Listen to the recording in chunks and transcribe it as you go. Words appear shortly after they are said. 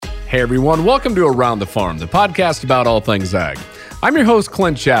Hey everyone, welcome to Around the Farm, the podcast about all things ag. I'm your host,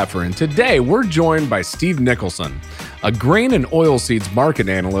 Clint Schaffer, and today we're joined by Steve Nicholson, a grain and oilseeds market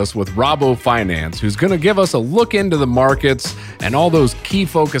analyst with Rabo Finance, who's going to give us a look into the markets and all those key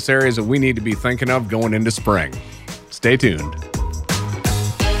focus areas that we need to be thinking of going into spring. Stay tuned.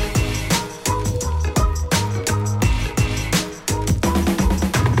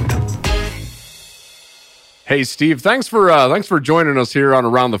 Hey, Steve, thanks for joining us here on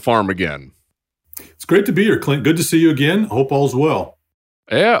Around the Farm again. It's great to be here, Clint. Good to see you again. Hope all's well.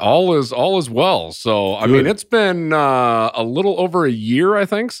 Yeah, all is well. So, I mean, it's been a little over a year, I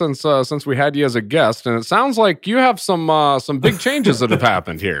think, since we had you as a guest, and it sounds like you have some big changes that have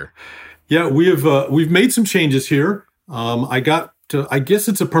happened here. Yeah, we've made some changes here. I guess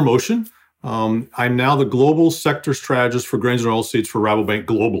it's a promotion. I'm now the global sector strategist for grains and oilseeds for Rabobank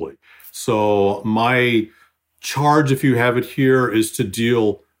globally. So my charge, if you have it here, is to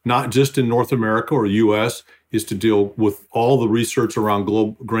deal not just in North America or U.S., is to deal with all the research around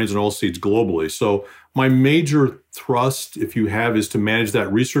grains and oilseeds globally. So my major thrust, if you have, is to manage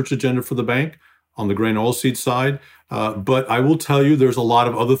that research agenda for the bank on the grain and oilseed side. But I will tell you, there's a lot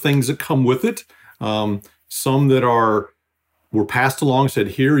of other things that come with it. Some that were passed along, said,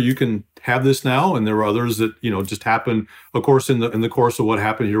 here, you can have this now. And there were others that, just happened, of course, in the course of what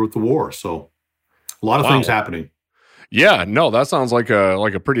happened here with the war. So a lot of things happening. Yeah, no, that sounds like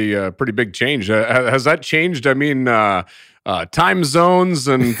a pretty big change. Has that changed? I mean, time zones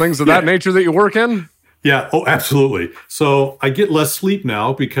and things of that nature that you work in? Yeah, oh, absolutely. So I get less sleep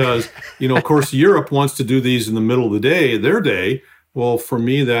now because, of course, Europe wants to do these in the middle of the day, their day. Well, for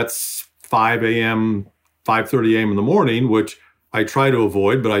me, that's 5 a.m., 5:30 a.m. in the morning, which I try to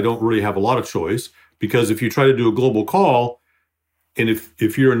avoid, but I don't really have a lot of choice, because if you try to do a global call, and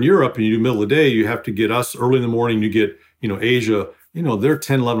if you're in Europe and you do middle of the day, you have to get us early in the morning, you get, Asia, they're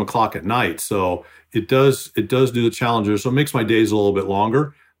 10, 11 o'clock at night. So it does do the challenges. So it makes my days a little bit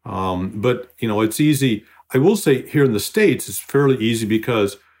longer. But, it's easy. I will say here in the States, it's fairly easy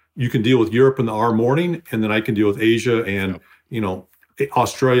because you can deal with Europe in our morning, and then I can deal with Asia and,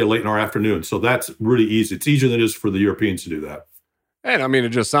 Australia late in our afternoon. So that's really easy. It's easier than it is for the Europeans to do that. And I mean, it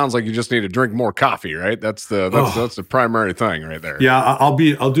just sounds like you just need to drink more coffee, right? That's the primary thing right there. Yeah, I'll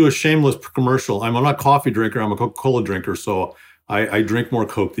do a shameless commercial. I'm not a coffee drinker. I'm a Coca-Cola drinker. So I drink more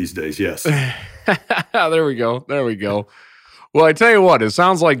Coke these days. Yes. There we go. Well, I tell you what, it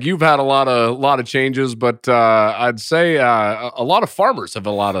sounds like you've had a lot of changes, but I'd say a lot of farmers have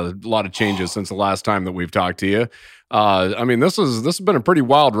a lot of changes since the last time that we've talked to you. I mean, this has been a pretty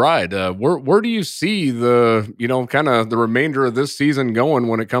wild ride. Where do you see the kind of the remainder of this season going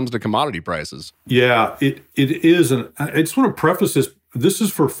when it comes to commodity prices? Yeah, it is, and I just want to preface this. This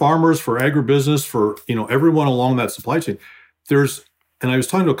is for farmers, for agribusiness, for everyone along that supply chain. And I was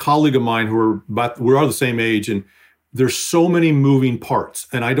talking to a colleague of mine we are the same age, and there's so many moving parts.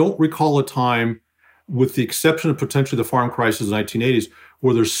 And I don't recall a time, with the exception of potentially the farm crisis in the 1980s,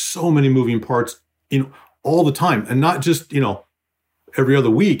 where there's so many moving parts, all the time. And not just, every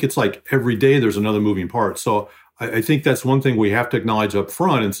other week. It's like every day there's another moving part. So I think that's one thing we have to acknowledge up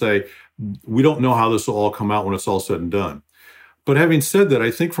front and say, we don't know how this will all come out when it's all said and done. But having said that,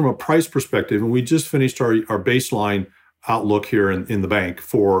 I think from a price perspective, and we just finished our baseline outlook here in the bank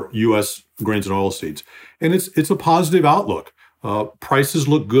for U.S. grains and oilseeds. And it's a positive outlook. Prices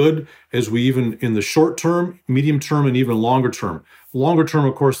look good as we even in the short term, medium term, and even longer term. Longer term,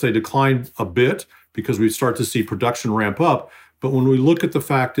 of course, they declined a bit because we start to see production ramp up. But when we look at the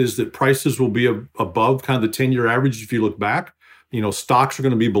fact is that prices will be above kind of the 10-year average if you look back. Stocks are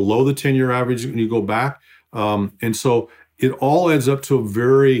going to be below the 10-year average when you go back. And so it all adds up to a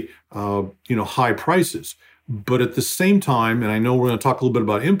very, high prices. But at the same time, and I know we're going to talk a little bit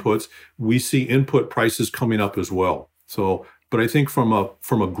about inputs, we see input prices coming up as well. So, but I think from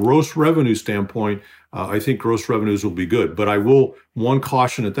a gross revenue standpoint, I think gross revenues will be good. But one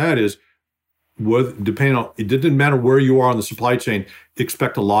caution at that is, it didn't matter where you are on the supply chain,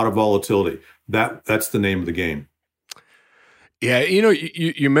 expect a lot of volatility. That's the name of the game. Yeah,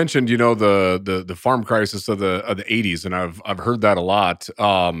 you mentioned the farm crisis of the 80s, and I've heard that a lot,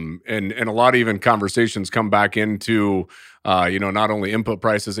 and a lot of even conversations come back into not only input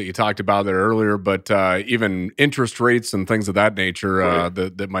prices that you talked about there earlier, but even interest rates and things of that nature right.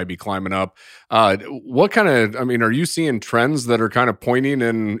 that might be climbing up. What kind of, are you seeing trends that are kind of pointing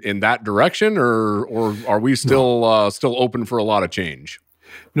in that direction, or are we still open for a lot of change?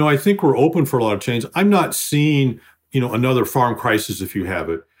 No, I think we're open for a lot of change. I'm not seeing another farm crisis if you have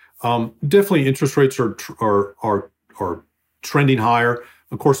it. Definitely interest rates are trending higher.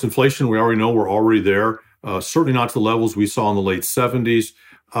 Of course, inflation, we already know we're already there. Certainly not to the levels we saw in the late 70s.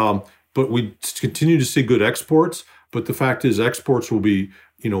 But we continue to see good exports. But the fact is, exports will be,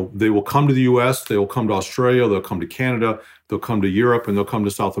 they will come to the U.S., they will come to Australia, they'll come to Canada, they'll come to Europe, and they'll come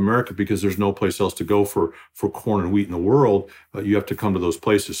to South America because there's no place else to go for corn and wheat in the world. You have to come to those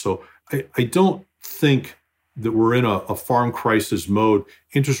places. So I don't think that we're in a farm crisis mode.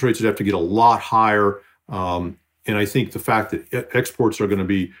 Interest rates would have to get a lot higher. And I think the fact that exports are going to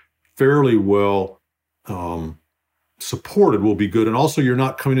be fairly well supported will be good. And also, you're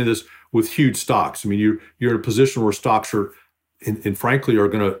not coming into this with huge stocks. I mean, you're in a position where stocks are, and frankly, are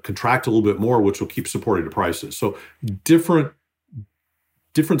going to contract a little bit more, which will keep supporting the prices. So different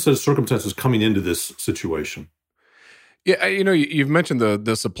set of circumstances coming into this situation. Yeah, you've mentioned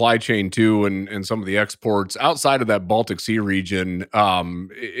the supply chain too, and some of the exports outside of that Baltic Sea region.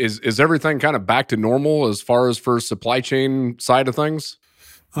 Is everything kind of back to normal as far as for supply chain side of things?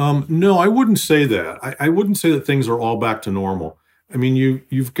 No, I wouldn't say that. I wouldn't say that things are all back to normal. I mean,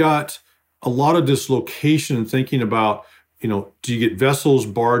 you've got a lot of dislocation in thinking about, do you get vessels,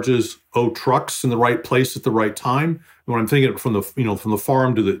 barges, trucks in the right place at the right time? When I'm thinking from the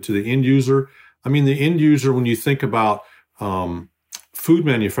farm to the end user, I mean, the end user, when you think about food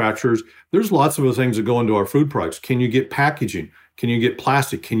manufacturers, there's lots of other things that go into our food products. Can you get packaging? Can you get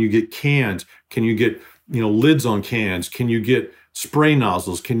plastic? Can you get cans? Can you get, lids on cans? Can you get spray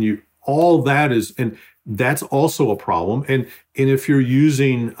nozzles? All that is, and that's also a problem. And if you're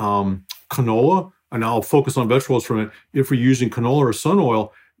using canola, and I'll focus on vegetables for a minute, if you're using canola or sun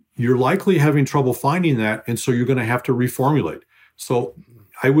oil, you're likely having trouble finding that. And so you're going to have to reformulate. So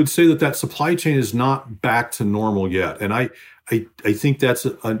I would say that supply chain is not back to normal yet. And I think that's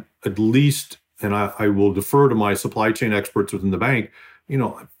at least, and I will defer to my supply chain experts within the bank,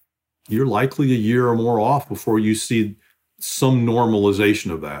 you're likely a year or more off before you see some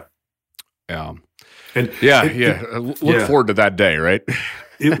normalization of that. Yeah. And look forward to that day, right?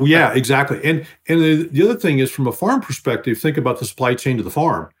 Yeah, exactly. And the other thing is, from a farm perspective, think about the supply chain to the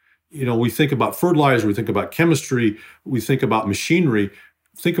farm. We think about fertilizer, we think about chemistry, we think about machinery.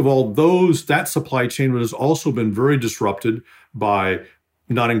 Think of all that supply chain has also been very disrupted by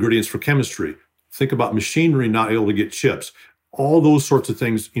non-ingredients for chemistry. Think about machinery not able to get chips. All those sorts of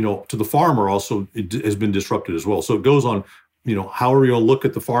things, to the farmer also has been disrupted as well. So it goes on, how are you going to look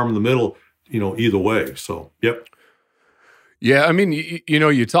at the farm in the middle, either way. So, yep. Yeah, I mean,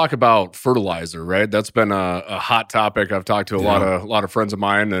 you talk about fertilizer, right? That's been a hot topic. I've talked to a lot of friends of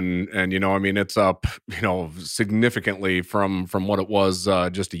mine, and I mean, it's up, significantly from what it was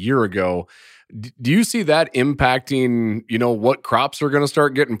just a year ago. Do you see that impacting, what crops are going to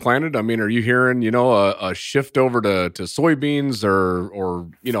start getting planted? I mean, are you hearing, a shift over to soybeans,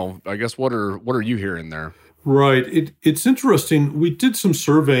 or I guess what are you hearing there? Right. It's interesting. We did some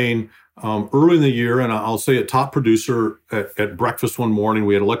surveying early in the year, and I'll say at Top Producer at breakfast one morning,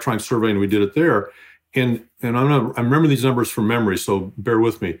 we had an electronic survey and we did it there. And I remember these numbers from memory, so bear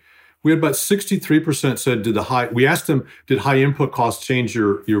with me. We had about 63% said, we asked them, did high input costs change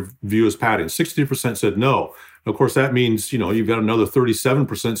your view as padding? 63% said no. And of course, that means, you've got another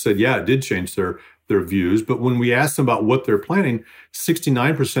 37% said, yeah, it did change their views. But when we asked them about what they're planning,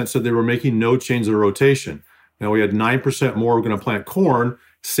 69% said they were making no change in their rotation. Now we had 9% more were going to plant corn,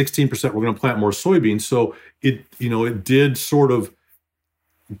 16% were going to plant more soybeans. So it did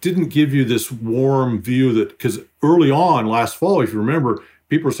didn't give you this warm view that, because early on last fall, if you remember,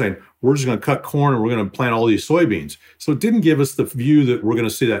 people were saying, we're just going to cut corn and we're going to plant all these soybeans. So it didn't give us the view that we're going to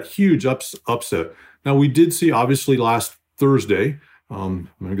see that huge upset. Now we did see, obviously last Thursday,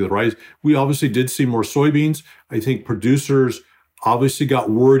 we obviously did see more soybeans. I think producers obviously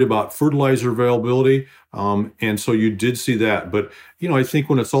got worried about fertilizer availability. And so you did see that. But, I think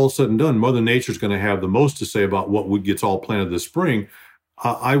when it's all said and done, Mother Nature's going to have the most to say about what gets all planted this spring.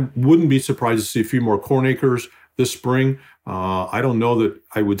 I wouldn't be surprised to see a few more corn acres this spring. I don't know that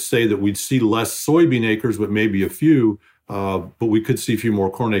I would say that we'd see less soybean acres, but maybe a few. But we could see a few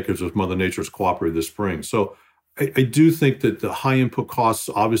more corn acres if Mother Nature's cooperated this spring. So I do think that the high input costs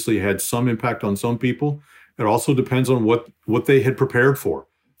obviously had some impact on some people. It also depends on what they had prepared for,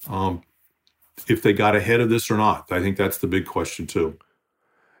 if they got ahead of this or not. I think that's the big question too.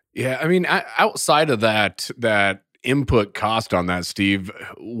 Yeah, I mean, outside of that input cost on that, Steve,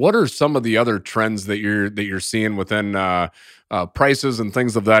 what are some of the other trends that you're seeing within prices and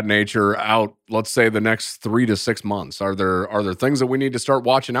things of that nature out, let's say, the next 3 to 6 months? Are there things that we need to start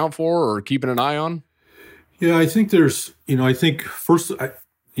watching out for or keeping an eye on? Yeah, I think there's, I think first,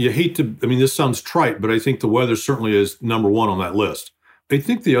 this sounds trite, but I think the weather certainly is number one on that list. I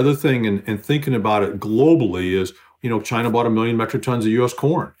think the other thing, and thinking about it globally, is, China bought 1 million metric tons of U.S.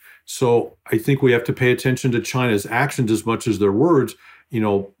 corn. So I think we have to pay attention to China's actions as much as their words.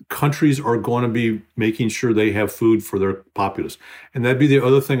 countries are going to be making sure they have food for their populace. And that'd be the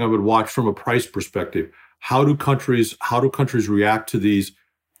other thing I would watch from a price perspective. How do countries react to these,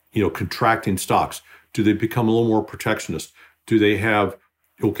 contracting stocks? Do they become a little more protectionist? Do they have,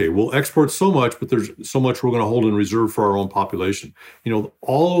 okay, we'll export so much, but there's so much we're going to hold in reserve for our own population.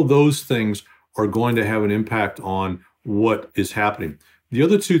 All of those things are going to have an impact on what is happening. The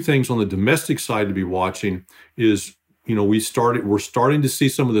other two things on the domestic side to be watching is, we're starting to see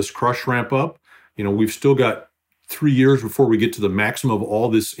some of this crush ramp up. We've still got 3 years before we get to the maximum of all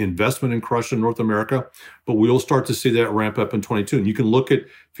this investment in crush in North America, but we'll start to see that ramp up in 22. And you can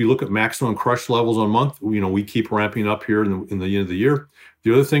if you look at maximum crush levels on month, we keep ramping up here in the end of the year.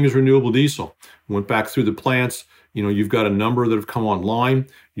 The other thing is renewable diesel. Went back through the plants. You've got a number that have come online.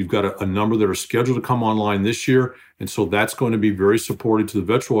 You've got a number that are scheduled to come online this year. And so that's going to be very supportive to the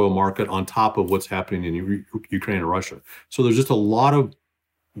vegetable oil market on top of what's happening in Ukraine and Russia. So there's just a lot of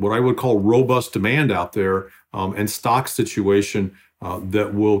what I would call robust demand out there and stock situation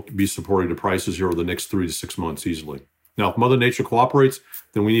that will be supporting the prices here over the next 3 to 6 months easily. Now, if Mother Nature cooperates,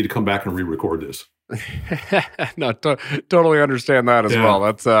 then we need to come back and re-record this. No, totally understand that as well.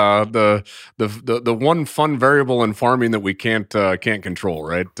 That's the one fun variable in farming that we can't control,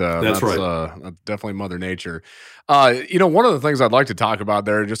 right? That's right. That's definitely Mother Nature. One of the things I'd like to talk about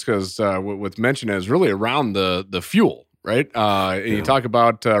there, just because with mention is really around the fuel. Right. You talk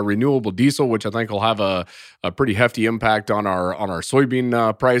about renewable diesel, which I think will have a pretty hefty impact on our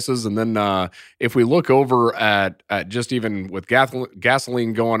soybean prices. And then if we look over at just even with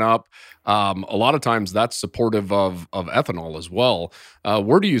gasoline going up, a lot of times that's supportive of ethanol as well.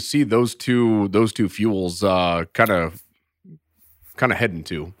 Where do you see those two fuels kind of heading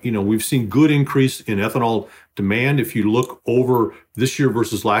to? We've seen good increase in ethanol demand. If you look over this year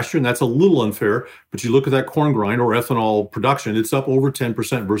versus last year, and that's a little unfair, but you look at that corn grind or ethanol production, it's up over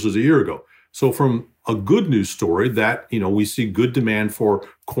 10% versus a year ago. So from a good news story that, we see good demand for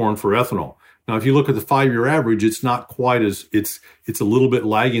corn for ethanol. Now, if you look at the 5-year average, it's not quite as, it's a little bit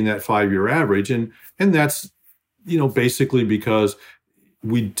lagging that 5-year average. And that's, basically because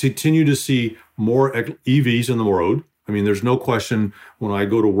we continue to see more EVs in the road. I mean, there's no question when I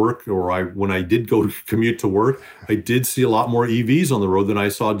go to work when I did go to commute to work, I did see a lot more EVs on the road than I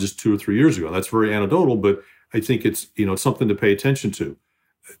saw just 2 or 3 years ago. That's very anecdotal, but I think it's, it's something to pay attention to.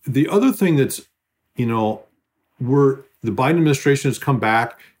 The other thing that's, the Biden administration has come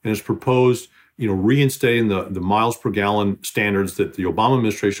back and has proposed, reinstating the miles per gallon standards that the Obama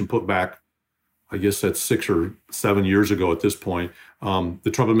administration put back, I guess that's 6 or 7 years ago at this point.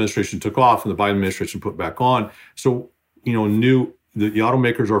 The Trump administration took off and the Biden administration put back on. So, the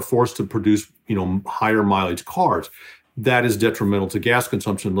automakers are forced to produce, higher mileage cars. That is detrimental to gas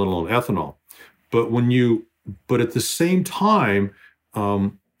consumption, let alone ethanol. But at the same time,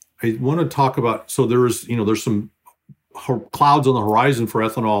 I want to talk about, so there's some clouds on the horizon for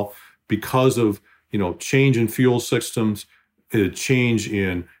ethanol because of, change in fuel systems, change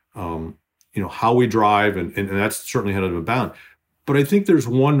in, how we drive, and that's certainly had an bound. But I think there's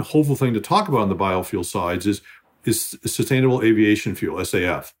one hopeful thing to talk about on the biofuel sides is sustainable aviation fuel,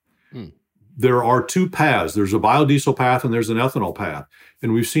 SAF. There are two paths. There's a biodiesel path and there's an ethanol path.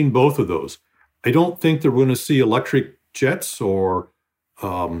 And we've seen both of those. I don't think that we're going to see electric jets or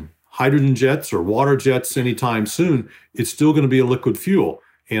hydrogen jets or water jets anytime soon. It's still going to be a liquid fuel.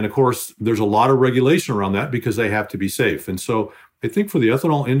 And of course, there's a lot of regulation around that because they have to be safe. And so I think for the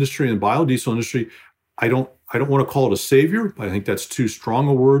ethanol industry and biodiesel industry, I don't want to call it a savior. I think that's too strong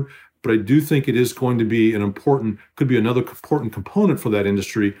a word, but I do think it is going to be could be another important component for that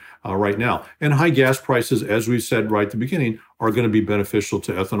industry right now. And high gas prices, as we said right at the beginning, are going to be beneficial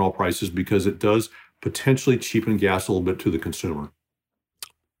to ethanol prices because it does potentially cheapen gas a little bit to the consumer.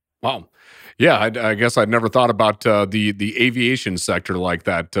 Wow. Yeah, I guess I'd never thought about the aviation sector like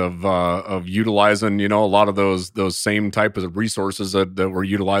that of utilizing a lot of those same type of resources that we're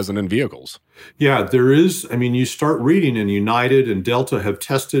utilizing in vehicles. Yeah, there is. I mean, you start reading, and United and Delta have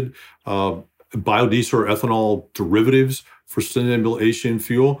tested biodiesel or ethanol derivatives for sustainable aviation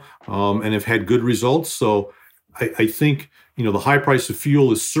fuel and have had good results. So I think the high price of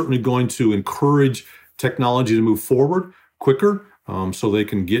fuel is certainly going to encourage technology to move forward quicker. So they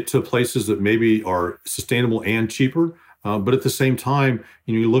can get to places that maybe are sustainable and cheaper. But at the same time,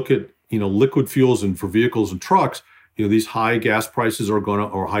 you look at, liquid fuels and for vehicles and trucks, these high gas prices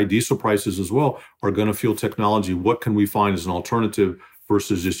or high diesel prices as well, are going to fuel technology. What can we find as an alternative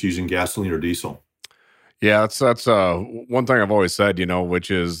versus just using gasoline or diesel? Yeah, that's one thing I've always said,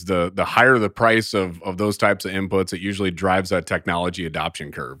 which is the higher the price of those types of inputs, it usually drives that technology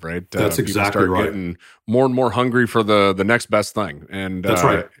adoption curve, right? That's People exactly start right. getting more and more hungry for the next best thing. And That's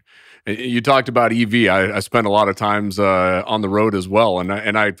right. you talked about EV. I spent a lot of times on the road as well,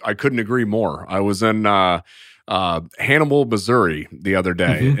 and I couldn't agree more. I was in Hannibal, Missouri the other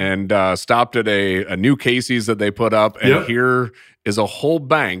day, Hmm. and stopped at a new Casey's that they put up, and Yep. here is a whole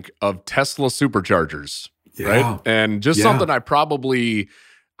bank of Tesla superchargers, right? Yeah. And just Yeah. something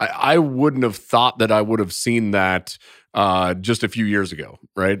I wouldn't have thought that I would have seen that just a few years ago,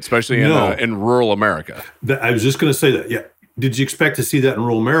 right? Especially No. in rural America. I was just going to say that. Yeah. Did you expect to see that in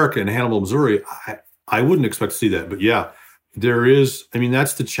rural America in Hannibal, Missouri? I wouldn't expect to see that. But yeah, there is. I mean,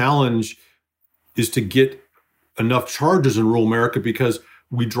 that's the challenge, is to get enough chargers in rural America, because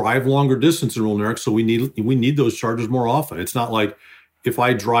we drive longer distance in rural America, so we need those chargers more often. It's not like if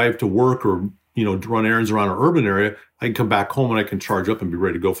I drive to work or run errands around an urban area, I can come back home and I can charge up and be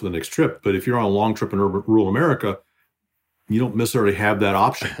ready to go for the next trip. But if you're on a long trip in rural America, you don't necessarily have that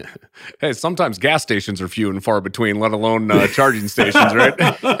option. Hey, sometimes gas stations are few and far between, let alone charging stations, right?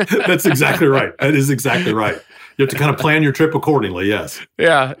 That's exactly right. That is exactly right. You have to kind of plan your trip accordingly. Yes.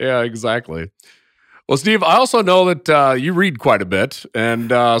 Yeah, exactly. Well, Steve, I also know that you read quite a bit,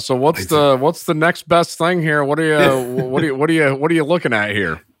 and so I do. what's the next best thing here? What are you what are you looking at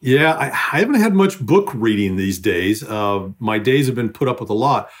here? Yeah, I haven't had much book reading these days. My days have been put up with a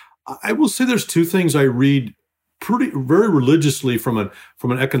lot. I will say there's two things I read very religiously from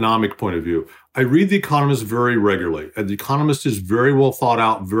an economic point of view. I read The Economist very regularly. And The Economist is very well thought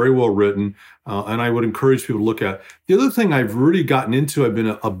out, very well written, and I would encourage people to look at. The other thing I've really gotten into, I've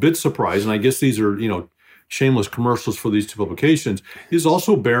been a bit surprised, and I guess these are shameless commercials for these two publications, is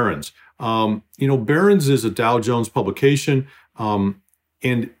also Barron's. Barron's is a Dow Jones publication.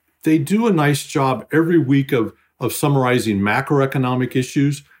 And they do a nice job every week of summarizing macroeconomic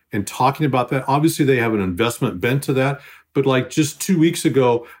issues and talking about that. Obviously, they have an investment bent to that. But like just 2 weeks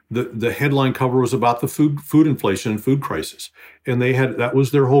ago, the headline cover was about the food inflation and food crisis. And that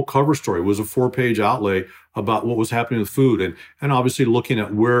was their whole cover story, was a 4-page outlay about what was happening with food. And obviously looking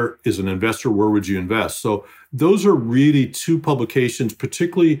at, where is an investor, where would you invest? So those are really two publications,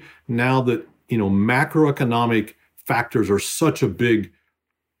 particularly now that macroeconomic factors are such a big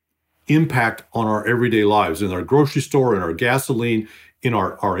impact on our everyday lives, in our grocery store, in our gasoline, in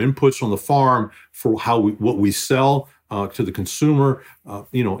our inputs on the farm, for what we sell to the consumer,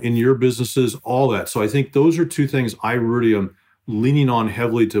 in your businesses, all that. So I think those are two things I really am leaning on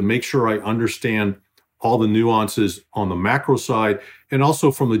heavily, to make sure I understand all the nuances on the macro side, and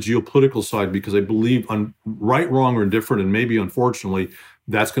also from the geopolitical side, because I believe, right, wrong, or indifferent, and maybe unfortunately,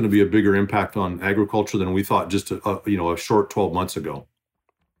 that's going to be a bigger impact on agriculture than we thought just a short 12 months ago.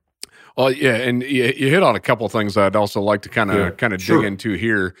 Well, yeah, and you hit on a couple of things I'd also like to Yeah, kind of dig sure. into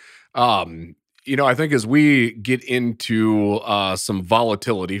here. I think as we get into some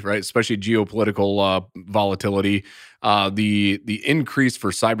volatility, right, especially geopolitical volatility, the increase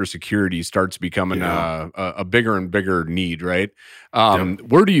for cybersecurity starts becoming Yeah. a bigger and bigger need, right? Yep.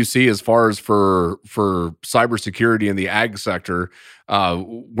 Where do you see, as far as for cybersecurity in the ag sector,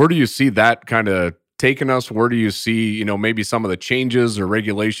 where do you see that kind of taking us? Where do you see, maybe some of the changes or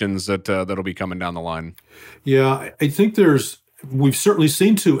regulations that'll be coming down the line? Yeah, I think we've certainly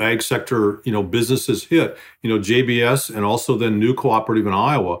seen two ag sector, businesses hit, JBS, and also then New Cooperative in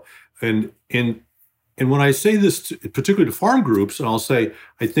Iowa. And when I say this, particularly to farm groups, and I'll say,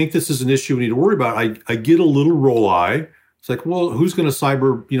 I think this is an issue we need to worry about, I get a little roll eye. It's like, well, who's going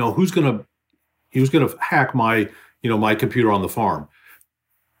to who's going to hack my computer on the farm?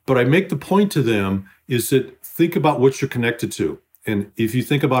 But I make the point to them is that, think about what you're connected to. And if you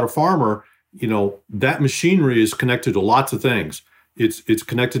think about a farmer, that machinery is connected to lots of things. It's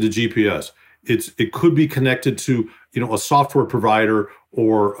connected to GPS. It could be connected to, a software provider,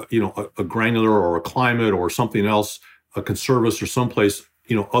 or, a granular, or a climate, or something else, a Conservice, or someplace,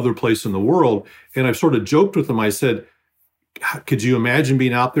 other place in the world. And I've sort of joked with them. I said, could you imagine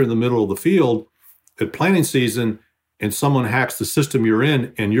being out there in the middle of the field at planting season, and someone hacks the system you're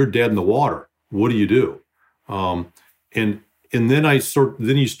in, and you're dead in the water? What do you do? Um, and then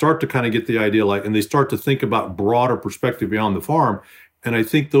you start to kind of get the idea, and they start to think about broader perspective beyond the farm. And I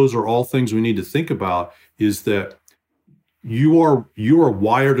think those are all things we need to think about, is that you are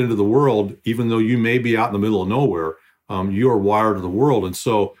wired into the world, even though you may be out in the middle of nowhere. You are wired to the world. And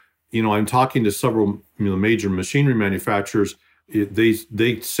so, I'm talking to several major machinery manufacturers. They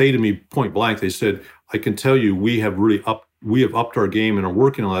say to me point blank, they said, I can tell you, we have upped our game and are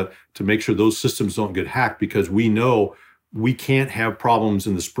working on that to make sure those systems don't get hacked, because we know we can't have problems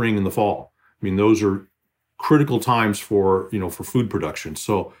in the spring and the fall. I mean, those are critical times for, for food production.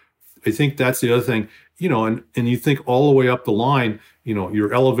 So I think that's the other thing, and you think all the way up the line,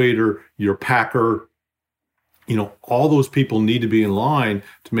 your elevator, your packer, all those people need to be in line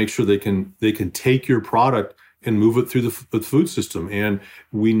to make sure they can take your product and move it through the food system. And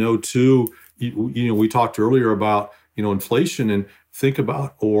we know too, we talked earlier about, inflation, and think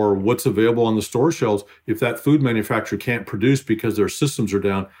about, or what's available on the store shelves. If that food manufacturer can't produce because their systems are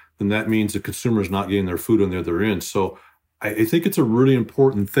down, then that means the consumer is not getting their food on the other end. So I think it's a really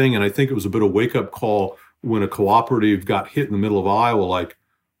important thing. And I think it was a bit of a wake-up call when a cooperative got hit in the middle of Iowa, like,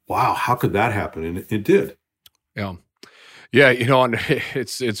 wow, how could that happen? And it did. Yeah. Yeah, and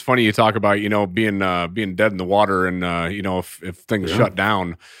it's funny you talk about, being dead in the water, and if things shut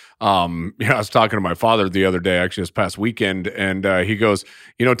down. I was talking to my father the other day, actually this past weekend, and he goes,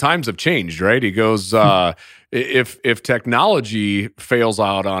 times have changed, right? He goes, if technology fails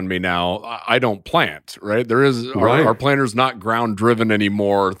out on me now, I don't plant, right? Our planter's not ground driven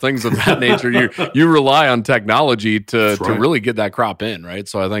anymore, things of that nature. You rely on technology to really get that crop in, right?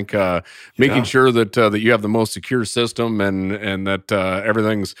 So I think making sure that you have the most secure system and that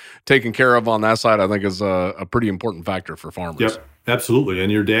everything's taken care of on that side, I think is a pretty important factor for farmers. Yep. Absolutely.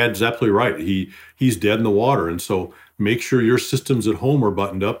 And your dad's absolutely right. He's dead in the water. And so make sure your systems at home are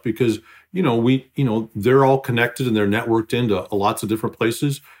buttoned up, because, they're all connected and they're networked into lots of different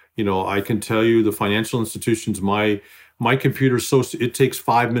places. I can tell you the financial institutions, my computer, it takes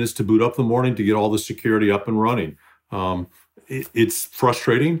 5 minutes to boot up in the morning to get all the security up and running. It's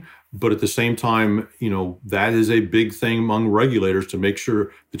frustrating, but at the same time, that is a big thing among regulators to make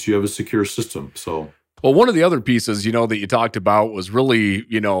sure that you have a secure system. So. Well, one of the other pieces, that you talked about was really,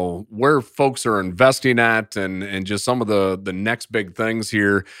 where folks are investing at, and just some of the next big things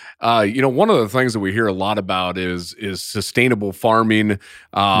here. One of the things that we hear a lot about is sustainable farming,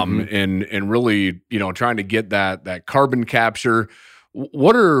 and really, trying to get that carbon capture.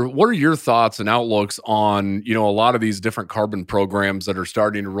 What are your thoughts and outlooks on, a lot of these different carbon programs that are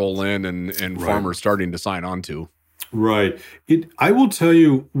starting to roll in and farmers starting to sign on to? Right. I will tell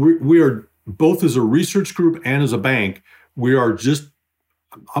you, we are, both as a research group and as a bank, we are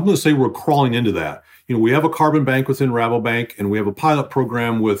I'm going to say we're crawling into that. We have a carbon bank within Rabobank, and we have a pilot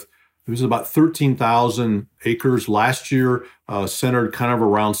program it was about 13,000 acres last year, centered kind of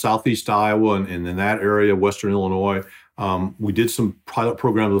around Southeast Iowa and in that area, Western Illinois. We did some pilot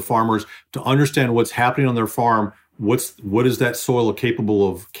programs with farmers to understand what's happening on their farm. What is that soil capable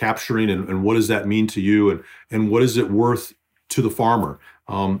of capturing, and what does that mean to you, and what is it worth to the farmer?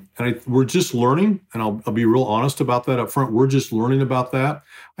 We're just learning, and I'll be real honest about that up front. We're just learning about that.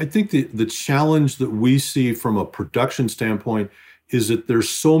 I think the challenge that we see from a production standpoint is that there's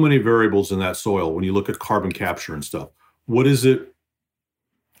so many variables in that soil when you look at carbon capture and stuff. What is it?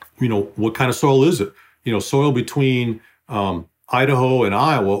 What kind of soil is it? Soil between Idaho and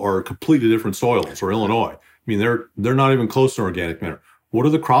Iowa are completely different soils, or Illinois. I mean, they're not even close to organic matter. What are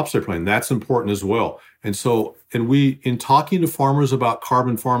the crops they're planting? That's important as well. And so, in talking to farmers about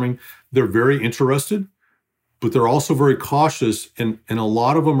carbon farming, they're very interested, but they're also very cautious. And a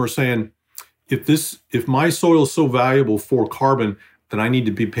lot of them are saying, if my soil is so valuable for carbon, then I need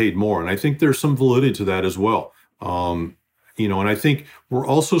to be paid more. And I think there's some validity to that as well. And I think we're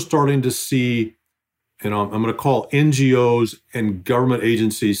also starting to see, and I'm going to call NGOs and government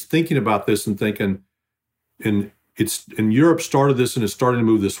agencies thinking about this and thinking, and Europe started this and it's starting to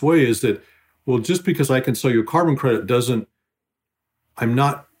move this way, is that, well, just because I can sell you a carbon credit I'm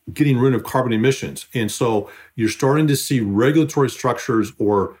not getting rid of carbon emissions. And so you're starting to see regulatory structures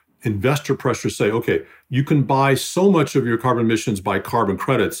or investor pressure say, okay, you can buy so much of your carbon emissions by carbon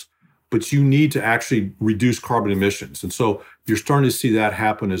credits, but you need to actually reduce carbon emissions. And so you're starting to see that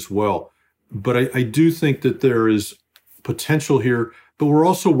happen as well. But I do think that there is potential here, but we're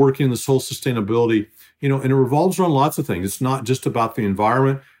also working in this whole sustainability, and it revolves around lots of things. It's not just about the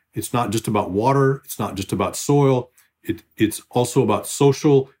environment. It's not just about water. It's not just about soil. It's also about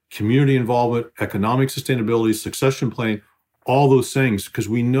social, community involvement, economic sustainability, succession planning, all those things, because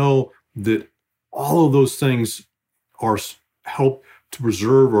we know that all of those things help to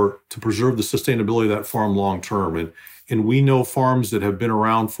preserve the sustainability of that farm long term. And we know farms that have been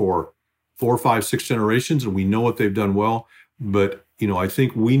around for 4, 5, 6 generations, and we know what they've done well. But I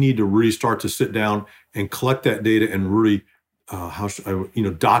think we need to really start to sit down and collect that data and really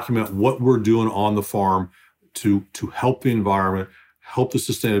document what we're doing on the farm to help the environment, help the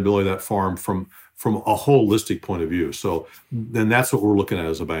sustainability of that farm from a holistic point of view. So then that's what we're looking at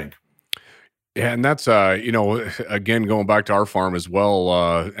as a bank. Yeah, and that's again going back to our farm as well,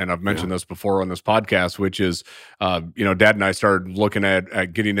 and I've mentioned this before on this podcast, which is Dad and I started looking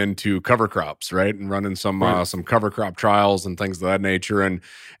at getting into cover crops, right, and running some cover crop trials and things of that nature, and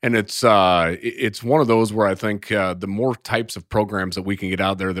it's one of those where I think the more types of programs that we can get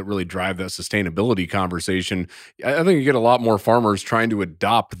out there that really drive that sustainability conversation, I think you get a lot more farmers trying to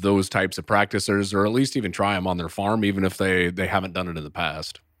adopt those types of practices, or at least even try them on their farm, even if they haven't done it in the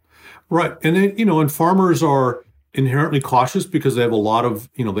past. Right. And then, and farmers are inherently cautious because they have a lot of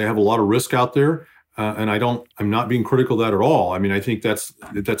risk out there. And I'm not being critical of that at all. I mean, I think that's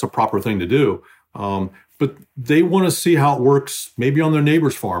a proper thing to do. But they want to see how it works maybe on their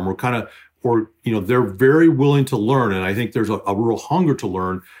neighbor's farm they're very willing to learn. And I think there's a real hunger to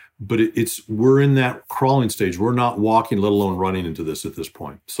learn, but we're in that crawling stage. We're not walking, let alone running into this at this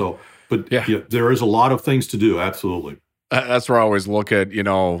point. So, there is a lot of things to do. Absolutely. That's where I always look at,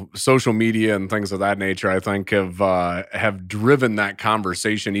 social media and things of that nature, I think have driven that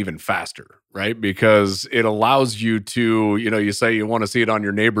conversation even faster, right? Because it allows you to, you say you want to see it on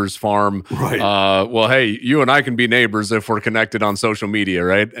your neighbor's farm. Right. Well, hey, you and I can be neighbors if we're connected on social media,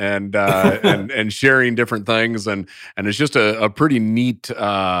 right? And and sharing different things. And it's just a pretty neat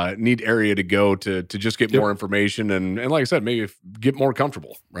area to go to just get more information. And like I said, maybe get more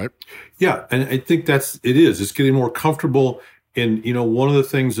comfortable, right? Yeah. And I think it's getting more comfortable. And, one of the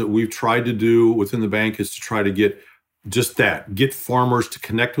things that we've tried to do within the bank is to try to get farmers to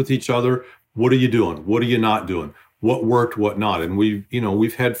connect with each other. What are you doing? What are you not doing? What worked, what not? And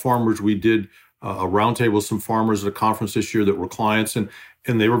we've had farmers, we did a roundtable with some farmers at a conference this year that were clients, and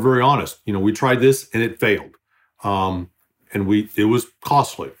they were very honest. We tried this and it failed. And it was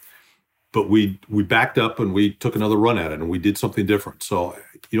costly, but we backed up and we took another run at it and we did something different. So,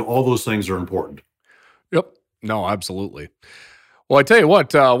 all those things are important. Yep. No, absolutely. Well, I tell you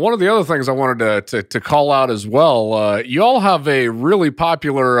what, one of the other things I wanted to call out as well, you all have a really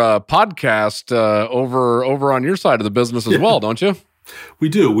popular podcast over on your side of the business as well, don't you? We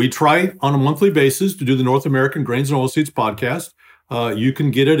do. We try on a monthly basis to do the North American Grains and Oilseeds podcast. You can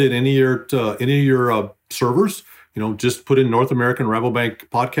get it at any of your servers. Just put in North American Rabobank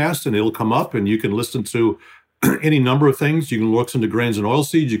podcast and it'll come up, and you can listen to any number of things. You can listen to grains and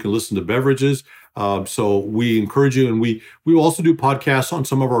oilseeds. You can listen to beverages. So we encourage you, and we also do podcasts on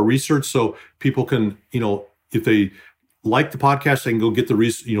some of our research, so people can, if they like the podcast, they can go get the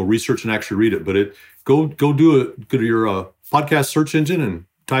research and actually read it. But go to your podcast search engine and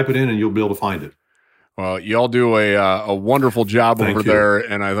type it in, and you'll be able to find it. Well, you all do a wonderful job over there,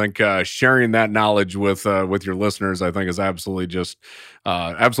 and I think sharing that knowledge with your listeners, I think, is absolutely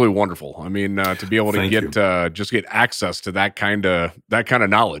absolutely wonderful. I mean, to be able to get access to that kind of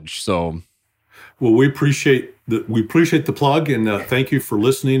knowledge. So, well, we appreciate the plug, and thank you for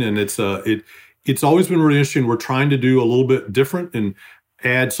listening. And it's always been really interesting. We're trying to do a little bit different and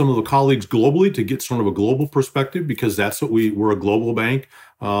add some of the colleagues globally to get sort of a global perspective, because that's what we're a global bank.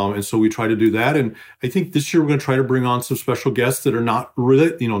 And so we try to do that. And I think this year we're going to try to bring on some special guests that are not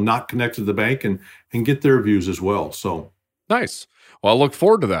really, not connected to the bank, and get their views as well. So nice. Well, I look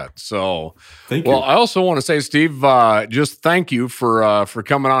forward to that. So thank you. Well, I also want to say, Steve, just thank you for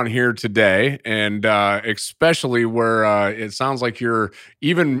coming on here today, and especially where it sounds like you're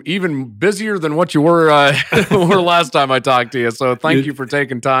even busier than what you were were last time I talked to you. So thank you for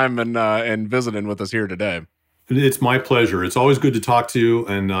taking time and visiting with us here today. It's my pleasure. It's always good to talk to you,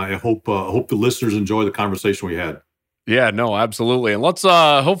 and I hope the listeners enjoy the conversation we had. Yeah, no, absolutely. And let's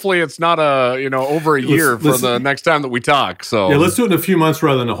hopefully it's not over a year for the next time that we talk. So yeah, let's do it in a few months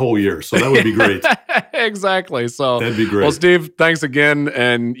rather than a whole year. So that would be great. Exactly. So that'd be great. Well, Steve, thanks again,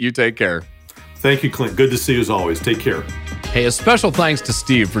 and you take care. Thank you, Clint. Good to see you as always. Take care. Hey, a special thanks to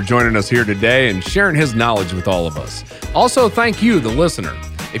Steve for joining us here today and sharing his knowledge with all of us. Also, thank you, the listener.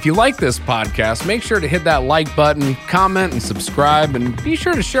 If you like this podcast, make sure to hit that like button, comment, and subscribe, and be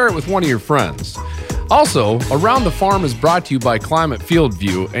sure to share it with one of your friends. Also, Around the Farm is brought to you by Climate Field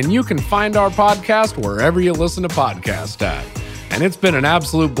View, and you can find our podcast wherever you listen to podcasts at. And it's been an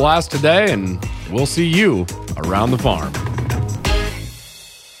absolute blast today, and we'll see you around the farm.